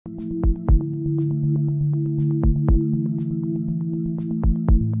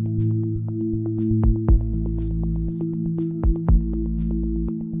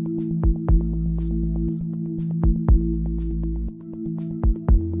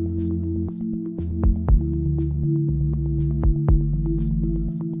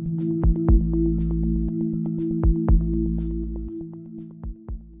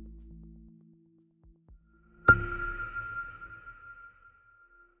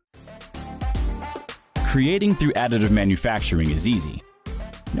Creating through additive manufacturing is easy.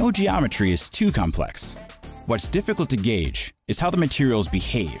 No geometry is too complex. What's difficult to gauge is how the materials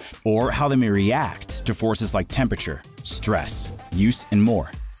behave, or how they may react to forces like temperature, stress, use, and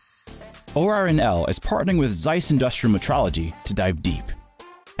more. ORNL is partnering with Zeiss Industrial Metrology to dive deep,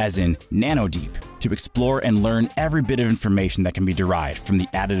 as in nano deep, to explore and learn every bit of information that can be derived from the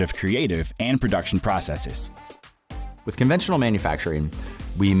additive creative and production processes. With conventional manufacturing,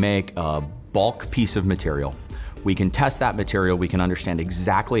 we make a bulk piece of material. We can test that material, we can understand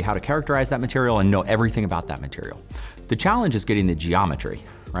exactly how to characterize that material and know everything about that material. The challenge is getting the geometry,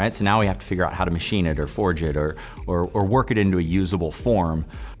 right? So now we have to figure out how to machine it or forge it or work it into a usable form.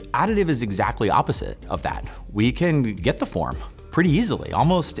 Additive is exactly opposite of that. We can get the form pretty easily,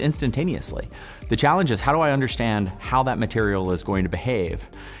 almost instantaneously. The challenge is, how do I understand how that material is going to behave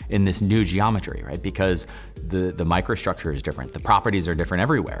in this new geometry, right? Because the microstructure is different, the properties are different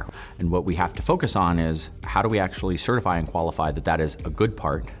everywhere. And what we have to focus on is, how do we actually certify and qualify that that is a good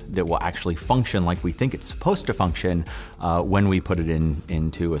part that will actually function like we think it's supposed to function when we put it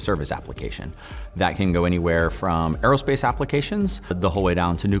into a service application. That can go anywhere from aerospace applications the whole way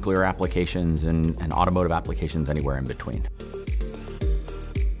down to nuclear applications and automotive applications, anywhere in between.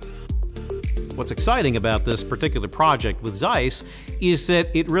 What's exciting about this particular project with Zeiss is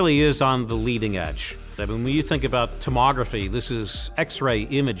that it really is on the leading edge. I mean, when you think about tomography, this is X-ray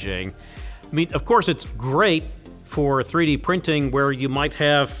imaging. I mean, of course, it's great for 3D printing where you might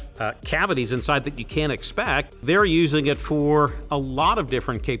have cavities inside that you can't expect. They're using it for a lot of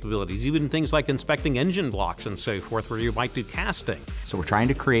different capabilities, even things like inspecting engine blocks and so forth, where you might do casting. So we're trying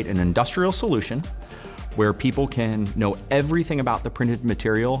to create an industrial solution where people can know everything about the printed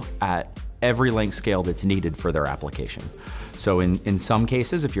material at every length scale that's needed for their application. So in some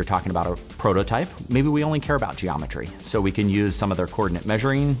cases, if you're talking about a prototype, maybe we only care about geometry. So we can use some of their coordinate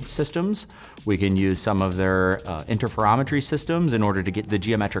measuring systems. We can use some of their interferometry systems in order to get the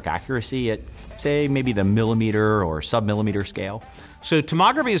geometric accuracy at, say, maybe the millimeter or sub-millimeter scale. So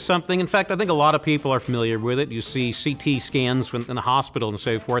tomography is something, in fact, I think a lot of people are familiar with it. You see CT scans in the hospital and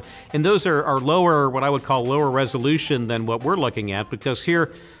so forth, and those are lower, what I would call lower resolution than what we're looking at, because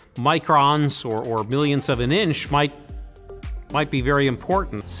here, microns or millionths of an inch might be very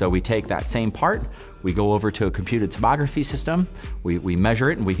important. So we take that same part, we go over to a computed tomography system, we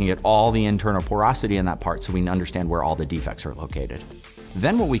measure it, and we can get all the internal porosity in that part so we can understand where all the defects are located.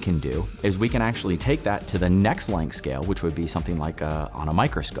 Then what we can do is we can actually take that to the next length scale, which would be something like on a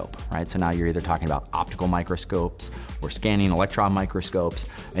microscope, right? So now you're either talking about optical microscopes or scanning electron microscopes,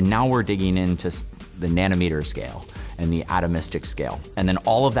 and now we're digging into the nanometer scale and the atomistic scale. And then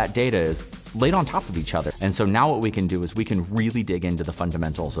all of that data is laid on top of each other. And so now what we can do is we can really dig into the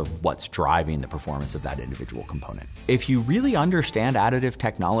fundamentals of what's driving the performance of that individual component. If you really understand additive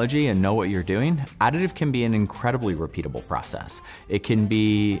technology and know what you're doing, additive can be an incredibly repeatable process. It can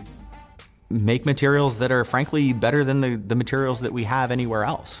be make materials that are frankly better than the materials that we have anywhere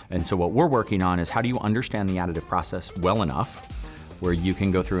else. And so what we're working on is, how do you understand the additive process well enough where you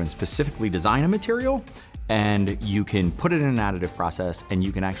can go through and specifically design a material, and you can put it in an additive process, and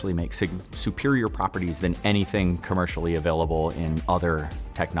you can actually make superior properties than anything commercially available in other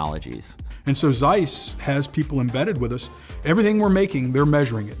technologies. And so Zeiss has people embedded with us. Everything we're making, they're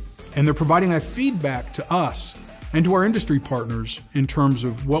measuring it. And they're providing that feedback to us and to our industry partners in terms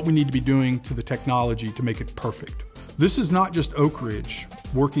of what we need to be doing to the technology to make it perfect. This is not just Oak Ridge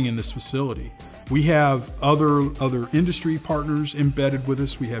working in this facility. We have other industry partners embedded with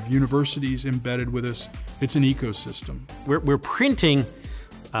us. We have universities embedded with us. It's an ecosystem. We're printing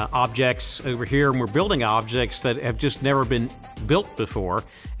objects over here, and we're building objects that have just never been built before.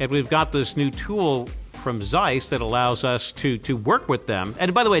 And we've got this new tool from Zeiss that allows us to work with them.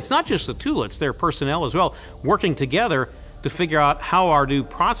 And by the way, it's not just the tool, it's their personnel as well, working together to figure out how our new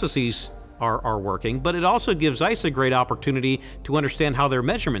processes are working, but it also gives Zeiss a great opportunity to understand how their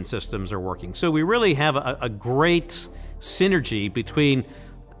measurement systems are working. So we really have a great synergy between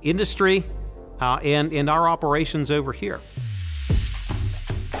industry and our operations over here.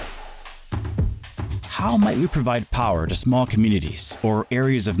 How might we provide power to small communities or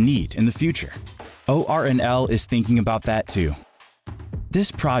areas of need in the future? ORNL is thinking about that too.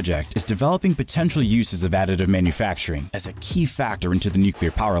 This project is developing potential uses of additive manufacturing as a key factor into the nuclear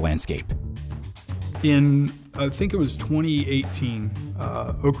power landscape. In, I think it was 2018,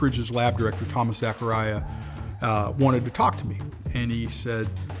 Oak Ridge's lab director, Thomas Zachariah, wanted to talk to me. And he said,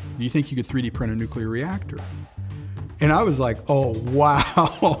 do you think you could 3D print a nuclear reactor? And I was like, oh,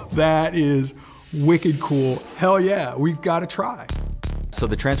 wow, that is wicked cool. Hell yeah, we've got to try. So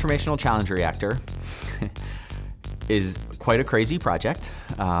the Transformational Challenge Reactor is quite a crazy project.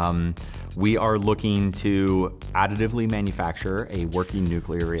 We are looking to additively manufacture a working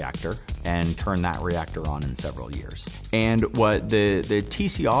nuclear reactor and turn that reactor on in several years. And what the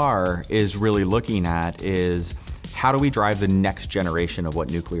TCR is really looking at is how do we drive the next generation of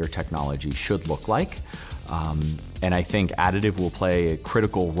what nuclear technology should look like? And I think additive will play a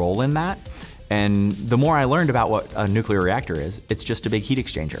critical role in that. And the more I learned about what a nuclear reactor is, it's just a big heat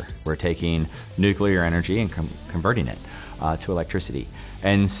exchanger. We're taking nuclear energy and converting it to electricity.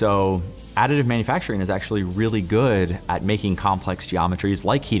 And so additive manufacturing is actually really good at making complex geometries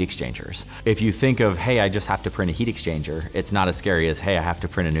like heat exchangers. If you think of, hey, I just have to print a heat exchanger, it's not as scary as, hey, I have to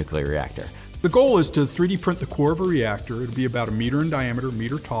print a nuclear reactor. The goal is to 3D print the core of a reactor. It'll be about 1 meter in diameter, 1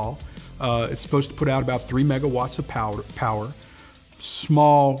 meter tall. It's supposed to put out about 3 megawatts of power.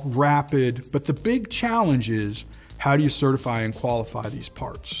 Small, rapid, but the big challenge is how do you certify and qualify these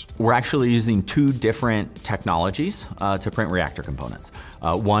parts? We're actually using 2 different technologies to print reactor components.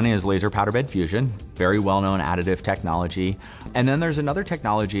 One is laser powder bed fusion, very well-known additive technology. And then there's another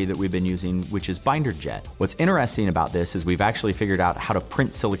technology that we've been using, which is binder jet. What's interesting about this is we've actually figured out how to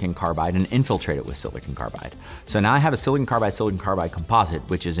print silicon carbide and infiltrate it with silicon carbide. So now I have a silicon carbide composite,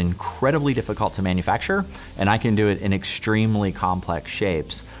 which is incredibly difficult to manufacture, and I can do it in extremely complex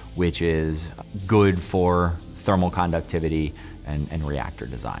shapes, which is good for thermal conductivity and reactor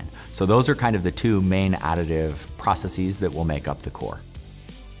design. So those are kind of the 2 main additive processes that will make up the core.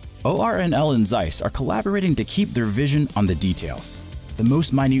 ORNL and Zeiss are collaborating to keep their vision on the details, the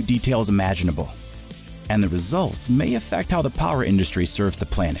most minute details imaginable. And the results may affect how the power industry serves the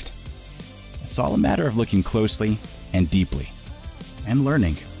planet. It's all a matter of looking closely and deeply and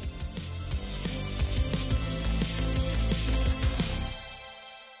learning.